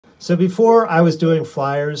So before I was doing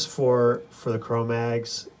flyers for the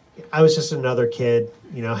Cro-Mags, I was just another kid,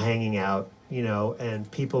 you know, hanging out, you know, and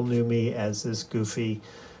people knew me as this goofy,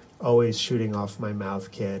 always shooting off my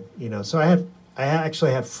mouth kid, you know. So I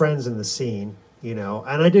actually had friends in the scene, you know,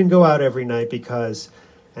 and I didn't go out every night because,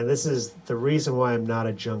 and this is the reason why I'm not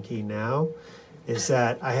a junkie now, is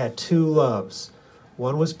that I had two loves.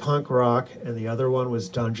 One was punk rock and the other one was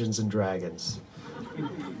Dungeons and Dragons.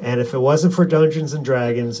 And if it wasn't for Dungeons and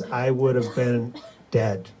Dragons, I would have been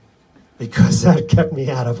dead, because that kept me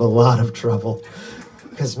out of a lot of trouble.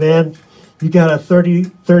 Because, man, you got a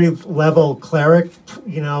 30 level cleric,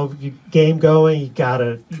 you know, game going, you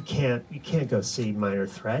can't go see Minor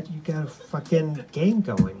Threat. You got a fucking game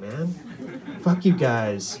going, man. Fuck you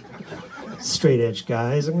guys. Straight edge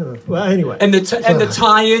guys. Well, anyway. And the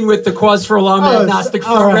tie-in with the Cause for Alarm Agnostic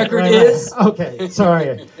record is? Okay,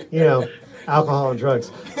 sorry. You know, alcohol and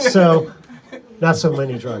drugs. So, not so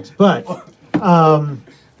many drugs. But,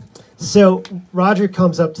 so Roger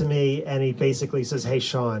comes up to me and he basically says, "Hey,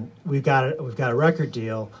 Sean, we've got a record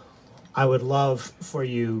deal. I would love for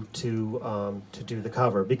you to do the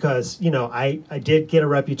cover." Because, you know, I did get a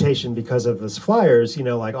reputation because of those flyers, you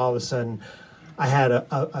know, like all of a sudden I had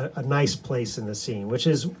a nice place in the scene, which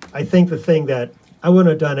is, I think, the thing that I wouldn't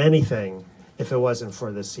have done anything if it wasn't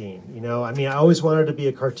for the scene. You know, I mean, I always wanted to be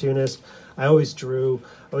a cartoonist. I always drew,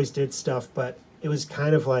 always did stuff, but it was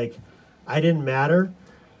kind of like I didn't matter,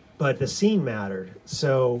 but the scene mattered.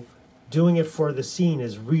 So doing it for the scene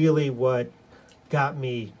is really what got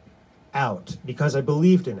me out, because I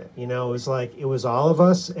believed in it. You know, it was like, it was all of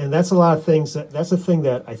us, and that's a lot of things that's a thing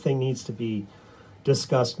that I think needs to be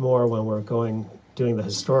discussed more when we're doing the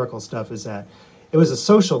historical stuff, is that it was a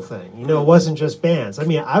social thing. You know, it wasn't just bands. I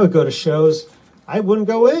mean, I would go to shows, I wouldn't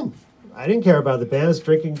go in. I didn't care about the bands,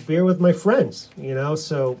 drinking beer with my friends, you know,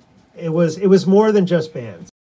 so it was more than just bands.